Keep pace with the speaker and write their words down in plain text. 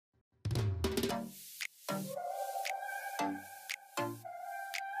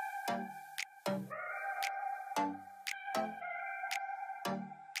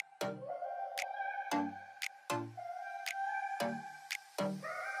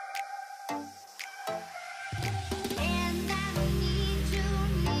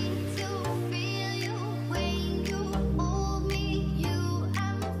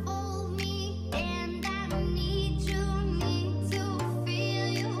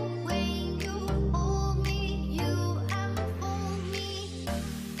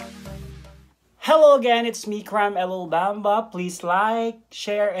Hello again, it's me, Kram'eLo Bamba. Please like,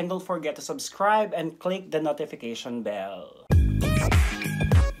 share, and don't forget to subscribe and click the notification bell.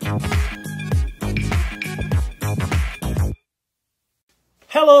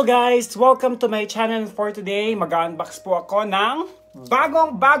 Hello guys! Welcome to my channel for today. Mag-unbox po ako ng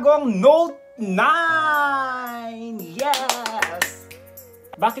bagong Note 9! Yes!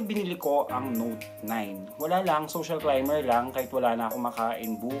 Bakit binili ko ang Note 9? Wala lang, social climber lang, kahit wala na akong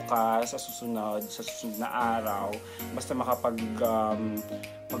makain bukas, sa susunod na araw. Basta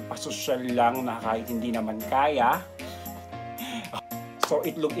magpasosyal lang na kahit hindi naman kaya. So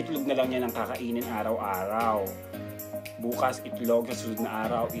itlog-itlog na lang yan ang kakainin araw-araw. Bukas itlog, sa susunod na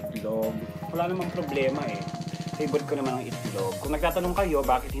araw itlog. Wala namang problema eh. Favorite ko naman ang itlog. Kung nagtatanong kayo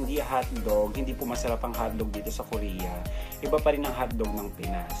bakit hindi hotdog, hindi po masarap ang hotdog dito sa Korea. Iba pa rin ang hotdog ng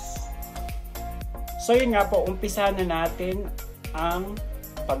Pinas. So yun nga po, umpisa na natin ang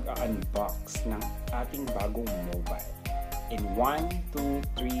pag-unbox ng ating bagong mobile. In 1, 2,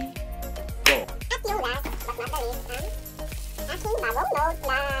 3, go! At yung last but not the least, ang aking bagong Note 9.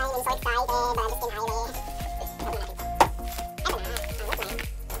 I'm so excited, but I'm just highway.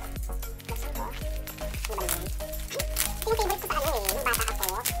 Yung favorite ko sa ano nung bata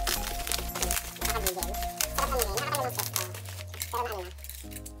ako, nakabigay. Sarap naman eh, nakakalimang set ko. Pero na.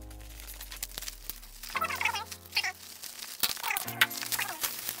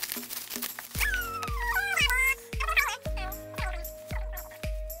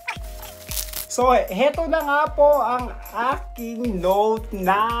 So, heto na nga po ang aking Note 9.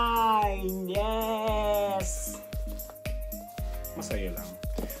 Yes! Masaya lang.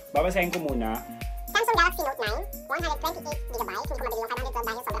 Babasahin ko muna. Samsung Galaxy Note 9, 128GB. Hindi ko mabili yung 512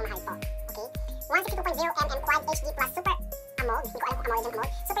 dahil sobrang mahal po. Okay? 162.0mm Quad HD Plus Super AMOLED. Hindi ko alam kung AMOLED yung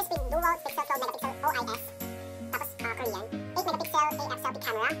AMOLED. Super Speed Dual Pixel 12 megapixel OIS. Tapos Korean. 8 megapixel AF selfie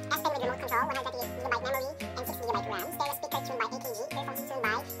camera. S10 with remote control. 128GB memory and 6GB RAM. Stereo speaker tuned by AKG. Earphones tuned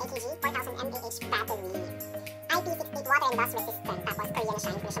by AKG. 4000 mAh battery. IP68 water and dust resistant. Tapos Korean na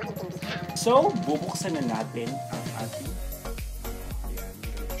siya. Hindi ko siya maintindihan. So, bubuksan na natin ang ating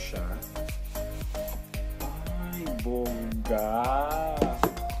bongga.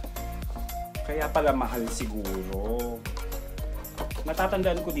 Kaya pala mahal siguro.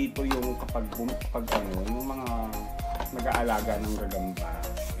 Natatandaan ko dito yung kapag yung mga nag-aalaga ng gagamba.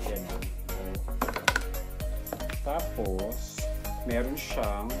 Ayan. Tapos, meron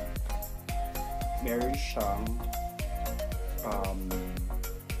siyang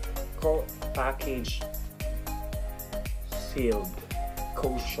package sealed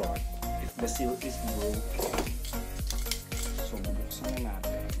caution if the seal is broken. So, bubuksan na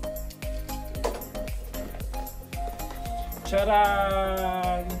natin.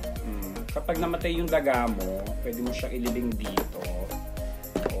 Charan! Kapag namatay yung daga mo, pwede mo siyang ilibing dito.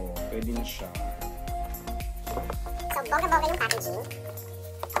 O, pwede na siya. So, bongga-bongga yung packaging.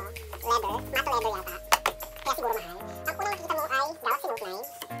 Leather. Matte leather yata. Kaya siguro mahal. Ang unang nakikita mo ay Galaxy Note 9.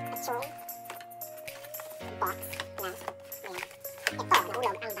 At yung box na, ayan. Ito,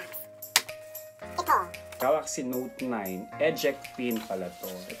 nahulog ang box. Ito. Galaxy Note 9, eject pin pala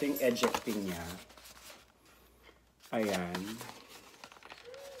to. Ito yung eject pin niya. Ayan.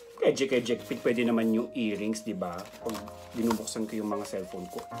 Eject pin, pwede naman yung earrings, di ba? Pag binubuksan ko yung mga cellphone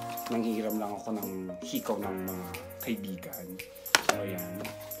ko, nanghihiram lang ako ng hikaw ng mga kaibigan. So, ayan.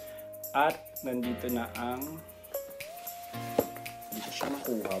 At nandito na ang dito siya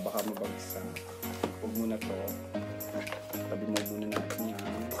makuha, baka mabagsak. Huwag muna to. Tabi mo muna natin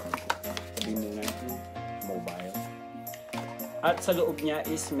yan. Tabi muna natin mobile. At sa loob niya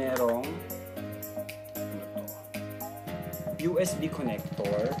is merong USB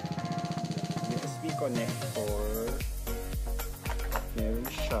connector. Meron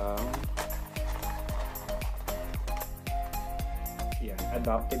siyang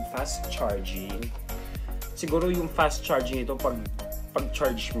adaptive fast charging. Siguro yung fast charging ito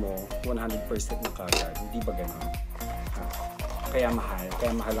pag-charge mo 100% na kagad. Hindi ba ganun? Kaya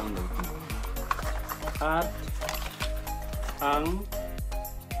mahal ang Note 9. At ang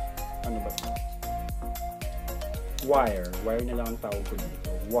ano ba ito? Wire na lang ang tawag ko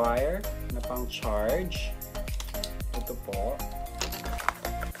dito. Wire na pang charge. Ito po.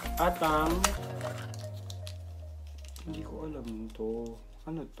 At ang hindi ko alam to.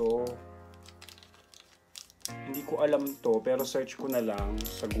 Ano to? Hindi ko alam to, pero search ko na lang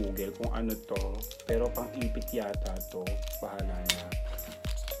sa Google kung ano to. Pero pang ipit yata to. Bahala na.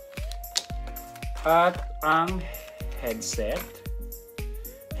 At ang headset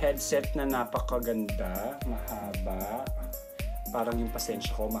na napakaganda, mahaba. Parang yung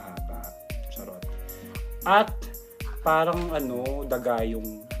pasensya ko mahaba. Charot. At parang ano, daga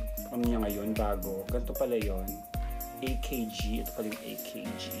yung Ano niya ngayon, bago. Ganito pala yon. AKG. Ito pala yung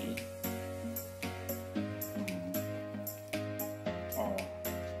AKG. Oh,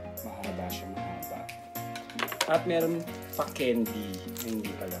 mahaba siya, mahaba. At meron pa candy.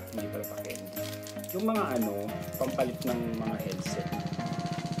 Hindi pala pa candy. Yung mga pampalit ng mga headset na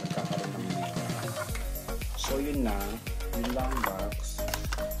nagkakaroon ng mera. So yun na, yun lang box.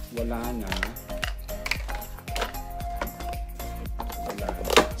 Wala na.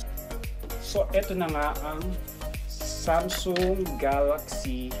 So, eto na nga ang Samsung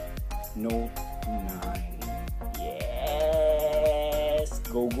Galaxy Note 9. Yes!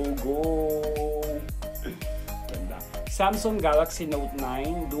 Go, go, go! Ganda. Samsung Galaxy Note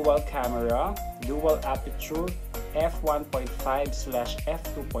 9, dual camera, dual aperture,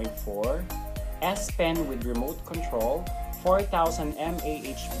 f1.5/f2.4, S Pen with remote control, 4000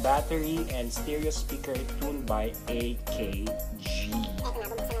 mAh battery, and stereo speaker tuned by AKG.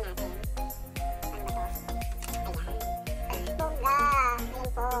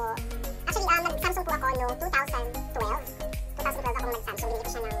 Nag-Samsung po ako no 2012. 2012 ako nag-Samsung. Binili ko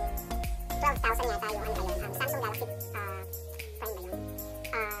siya ng 12,000 yata yung Samsung Galaxy Prime ba yun?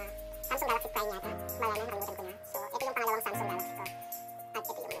 Samsung Galaxy Prime yata. Wala na, nakalimutan ko na. So, ito yung pangalawang Samsung Galaxy ko. At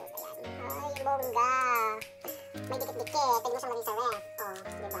ito yung Note. Ayan. Ay, bongga! May dikit-dikit. Pwede mo siyang lagay sa ref. Oh,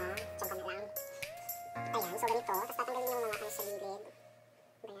 diba? Diyan ka na lang. Ayan, so ganito. Tapos tatanggalin mo yung mga sa gilid. Ba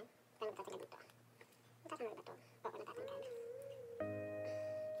yan? Paano tatanggal dito? Tatanggal ba to? Oo, natatanggal.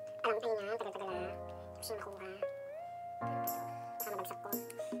 Alam tayo na, tagal-tagal na. Hindi ko siya makuha. Baka mabagsak ko.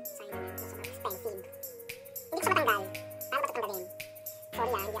 Sayang naman, sobrang expensive. Hindi ko siya matanggal. Paano ba tatanggalin? Sorry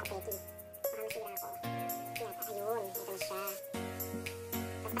hindi ako petty. Baka masira ako. Yata, ayun, ito na siya.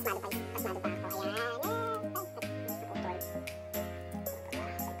 Tapos pasmado pa ako. Ayan. Naputol.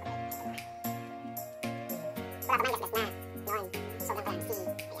 Wala pa man, gas-gas na. Yun, sobrang fancy.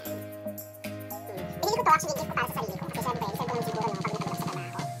 Ayan. Binili ko to, actually, gift ko para sa sarili ko. Kasi syempre, isang ko lang siguro, no, pag natulog sa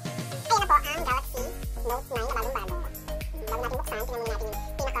trabaho. Ayan na po ang Galaxy Note 9 na bagong-bago. Bago natin buksan, tingnan muna natin yung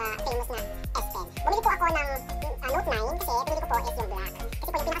pinaka-famous na S Pen. Bumili po ako ng Note 9 kasi pinili ko po is yung black. Kasi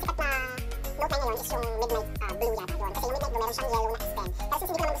po yung pinakasikat na Note 9 ngayon is yung midnight blue yata doon. Kasi yung midnight blue meron siyang yellow na S Pen. Pero since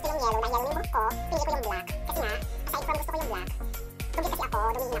hindi ko naman gusto yung yellow, dahil yellow yung buhok ko, pinili ko yung black. Kasi nga, aside from gusto ko yung black, dumili kasi ako,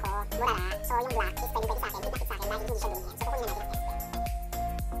 dumili ako, murala. So yung black is pwede sa akin, pinakit sa akin, dahil hindi siya dumihin. So kukunin na natin ang S Pen.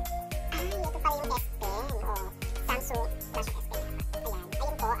 Ay, ito pala yung S Pen. Oh, Samsung version S Pen. Ayan,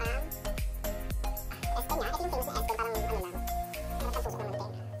 ayun po ang S Pen niya. Ito yung famous na S Pen, parang ano lang. Parang tusok ng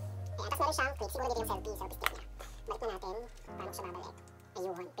mantin. Ayan, tapos meron siyang clip. Siguro dito yung selfie stick niya. Balik na natin. Paano siya babalik?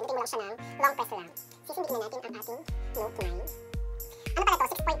 Ayun. Pinutin mo lang siya ng long press lang. Sisindikin na natin ang ating Note 9. Ano pala ito?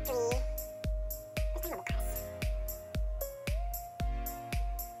 6.3. Ba't tayo mabukas?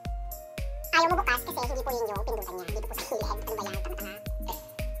 Ayaw mo bukas kasi hindi po yun yung pindutan niya. Dito po sa gilid. Ano ba yan? Tama-tama.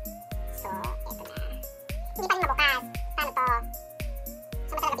 So, eto na. Hindi pa rin mabukas. Paano to?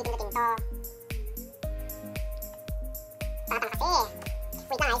 Saan ba talaga pipindutin to? Tama kasi.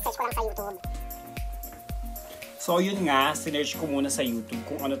 Wait na, search ko lang sa YouTube. So yun nga, sinerch ko muna sa YouTube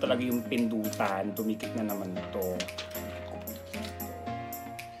kung ano talaga yung pindutan. Tumikit na naman ito.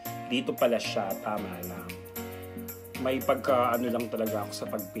 Dito pala siya, tama lang. May pagka ano lang talaga ako sa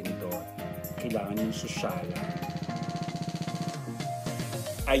pagpindot. Kailangan yung sosyalan.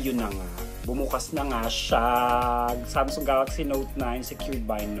 Ayun na nga. Bumukas na nga siya. Samsung Galaxy Note 9 secured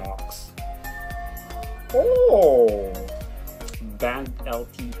by Knox. Oh! Band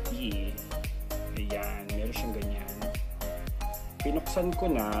LTE. Ayan, meron siyang ganyan. Pinuksan ko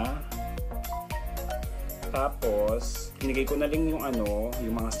na. Tapos, inigay ko na lang yung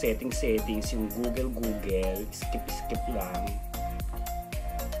yung mga settings, yung Google, skip lang.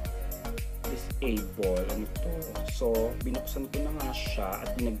 Disable, ano to. So, binuksan ko na nga siya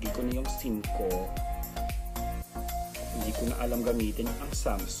at inagay ko na yung SIM ko. Hindi ko na alam gamitin ang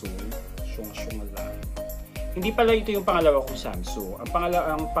Samsung. Syunga-syunga lang. Hindi pala ito yung pangalawa kong Samsung. Ang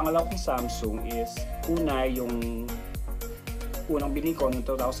pangalawa kong Samsung is yung unang bili ko noong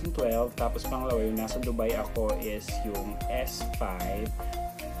 2012. Tapos pangalawa yung nasa Dubai ako is yung S5.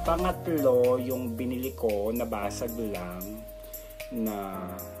 Pangatlo yung binili ko na basag lang na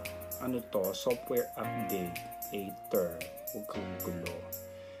software update 8er. Huwag kang gulo.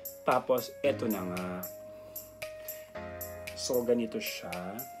 Tapos eto na nga. So ganito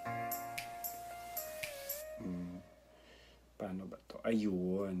siya. Paano ba to?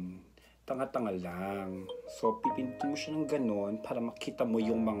 Ayun. Tanga-tanga lang. So, pipindutin mo siya ng ganon para makita mo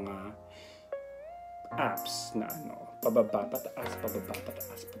yung mga apps na pababa, pataas, pababa,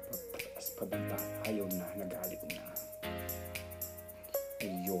 pataas, pababa, pataas, pababa. Ayaw na, nagalit na.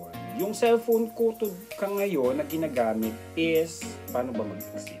 Ayun. Yung cellphone ko ngayon na ginagamit is, paano ba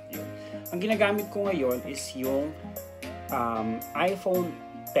mag-exit yun? Ang ginagamit ko ngayon is yung iPhone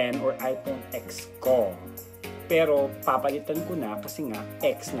 10 or iPhone X ko. Pero papalitan ko na kasi nga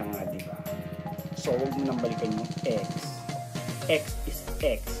X na nga, di ba? So, huwag mo nang balikan yung X. X is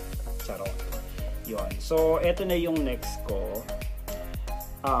X. Charot. Yun. So, eto na yung next ko.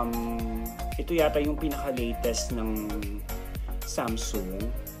 Ito yata yung pinaka-latest ng Samsung.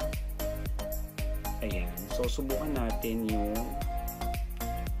 Ayan. So, subukan natin yung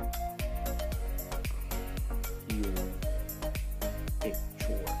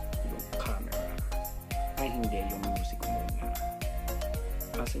picture, yung camera. Ay, hindi. Yung music muna.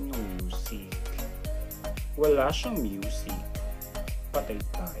 Asan yung music? Wala siyang music. Patay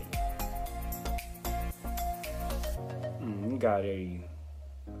tayo. Gallery.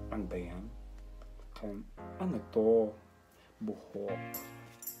 Ano ba yan? Ano to? Buhok.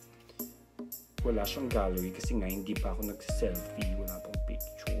 Wala siyang gallery kasi nga hindi pa ako nagsiselfie. Wala pang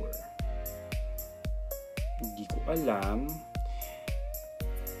picture. Hindi ko alam.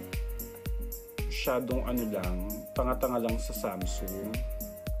 Masyadong ano lang. Tanga-tanga lang sa Samsung.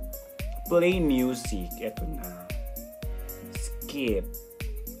 Play music. Eto na. Skip.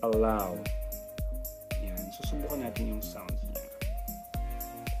 Allow. Yan. Susubukan natin yung sounds niya.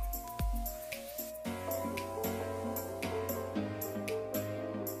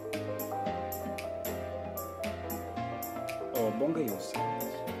 Oh, bongga yung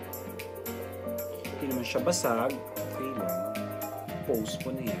sounds. Hindi naman siya basag. Okay lang. Pause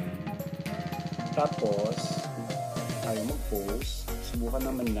ko na yan. Tapos, ayaw mag-pause. Subukan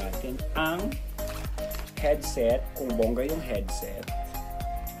naman natin ang headset. Kung bongga yung headset.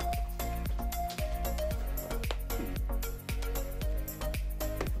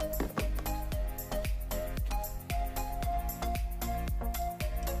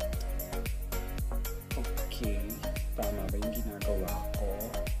 Okay. Tama ba yung ginagawa ko?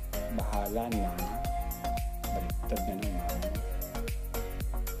 Bahala na. Baliktad na naman.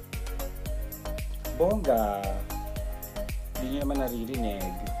 Bongga. Hindi niyo naman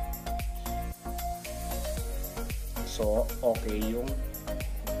naririnig. So, okay yung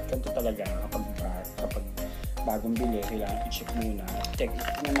ganito talaga kapag bagong bili, kailangan i-check muna. Check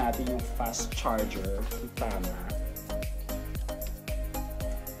na natin yung fast charger kung tama.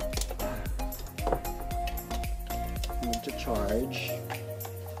 Mag-charge.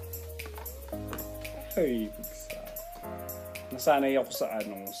 Ay, bigsak. Nasanay ako sa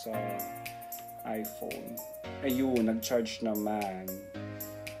sa iPhone. Ayun, nag-charge naman.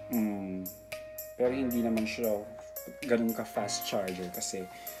 Pero hindi naman siya ganun ka fast charger kasi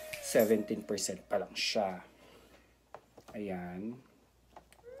 17% pa lang siya. Ayan.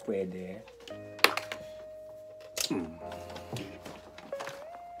 Pwede.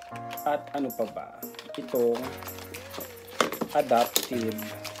 At ano pa ba? Itong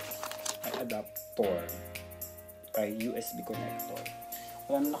adaptor ay USB connector.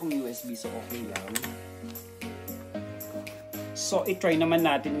 Wala na akong USB, so okay lang. So, i-try naman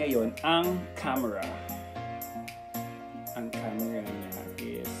natin ngayon ang camera. Ang camera niya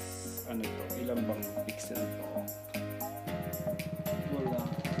is, ano to? Ilang bang pixel to? Wala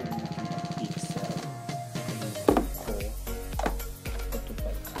akong pixel. Ito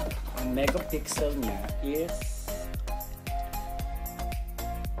pa. Ang megapixel niya is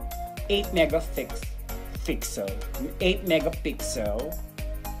 8 megapixel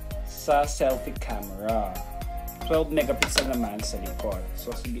sa selfie camera. 12 megapixel naman sa likod.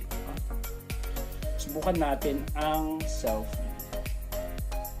 So, subukan natin ang selfie.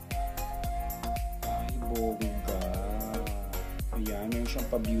 Ay, bongga. Ayan, meron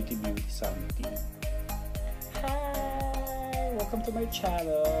siyang pa-beauty something. Hi! Welcome to my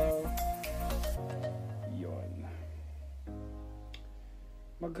channel. Yun.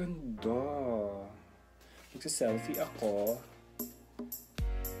 Maganda. Magsa-selfie ako.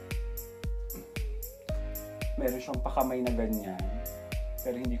 Meron siyang pakamay na ganyan.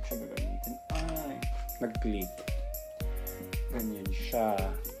 Pero hindi ko siya gagamitin. Ay, nag-click. Ganyan siya.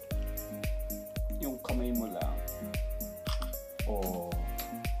 Yung kamay mo lang. Oh.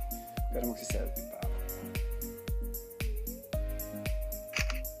 Pero magsiselfie pa ako.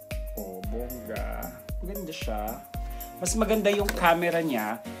 Oh, bongga. Maganda siya. Mas maganda yung camera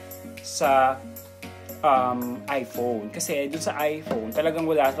niya sa iPhone. Kasi dun sa iPhone, talagang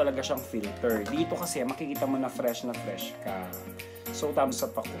wala talaga siyang filter. Dito kasi makikita mo na fresh ka. So, thumbs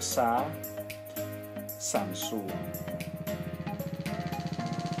up ako sa Samsung.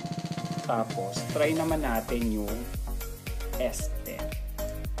 Tapos, try naman natin yung S10.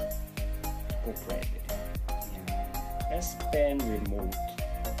 Kung pwede. Ayan. S10 remote.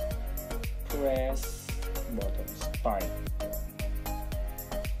 Press button start.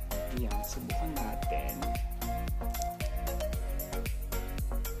 Ayan, subukan natin.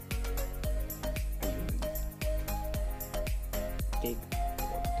 Ayun. Take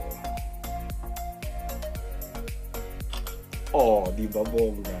photo. Oh, di ba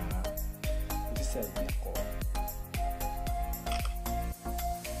bongga? Ito selfie ko.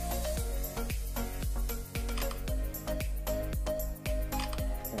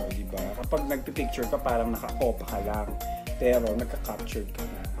 Oh, di ba? Kapag nagpipicture ka, parang naka-opa ka lang. Pero nagka-captured ka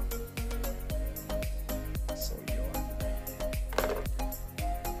na. So, yun.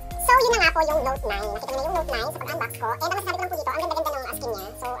 So, yun na nga po yung Note 9. Nakita nyo na yung Note 9 sa pag-unbox ko. And ang masasabi ko lang po dito, ang ganda-ganda ng skin niya.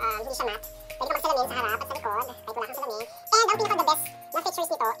 So, hindi siya matte. Pwede ka magsalamin sa harap at sa likod. Kahit wala kang salamin. And ang pinaka-the best na features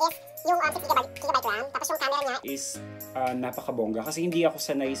nito is yung 6GB RAM. Tapos yung camera niya Is napakabongga. Kasi hindi ako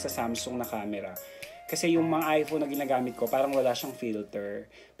sanay sa Samsung na camera. Kasi yung mga iPhone na ginagamit ko, parang wala siyang filter.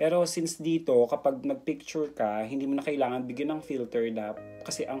 Pero since dito, kapag nag-picture ka, hindi mo na kailangan bigyan ng filter na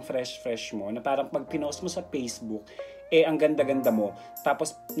kasi ang fresh-fresh mo, na parang pag pinost mo sa Facebook, ang ganda-ganda mo.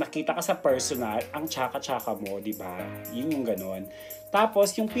 Tapos nakita ka sa personal, ang tsaka-tsaka mo, di ba? Yun yung ganon.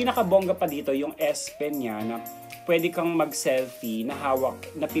 Tapos yung pinaka-bongga pa dito, yung S Pen niya, na pwede kang mag-selfie na hawak,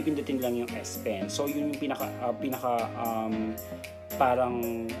 napipindutin lang yung S Pen. So yun yung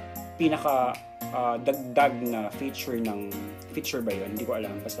dagdag na feature ba yun? Hindi ko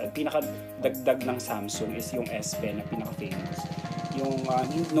alam. Basta pinaka-dagdag ng Samsung is yung S Pen na pinaka-famous. Yung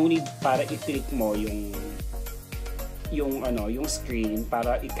no need para i-click mo yung screen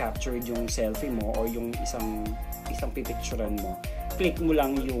para i-capture yung selfie mo or yung isang pipicturean mo. Click mo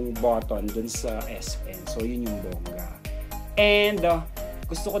lang yung button dun sa S Pen. So yun yung bongga. And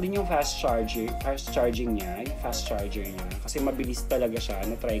gusto ko din yung fast charging niya, yung fast charger niya kasi mabilis talaga siya,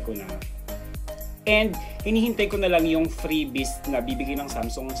 na-try ko na. And hinihintay ko na lang yung freebies na bibigay ng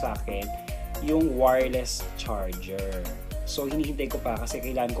Samsung sa akin, yung wireless charger. So hinihintay ko pa kasi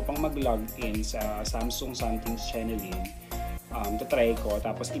kailangan ko pang mag-login sa Samsung something channeling. Try ko,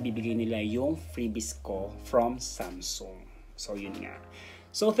 tapos ibibigay nila yung freebies ko from Samsung. So yun nga.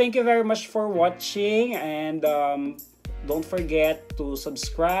 So thank you very much for watching, and don't forget to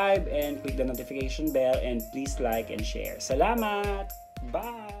subscribe and click the notification bell, and please like and share. Salamat!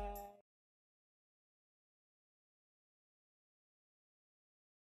 Bye!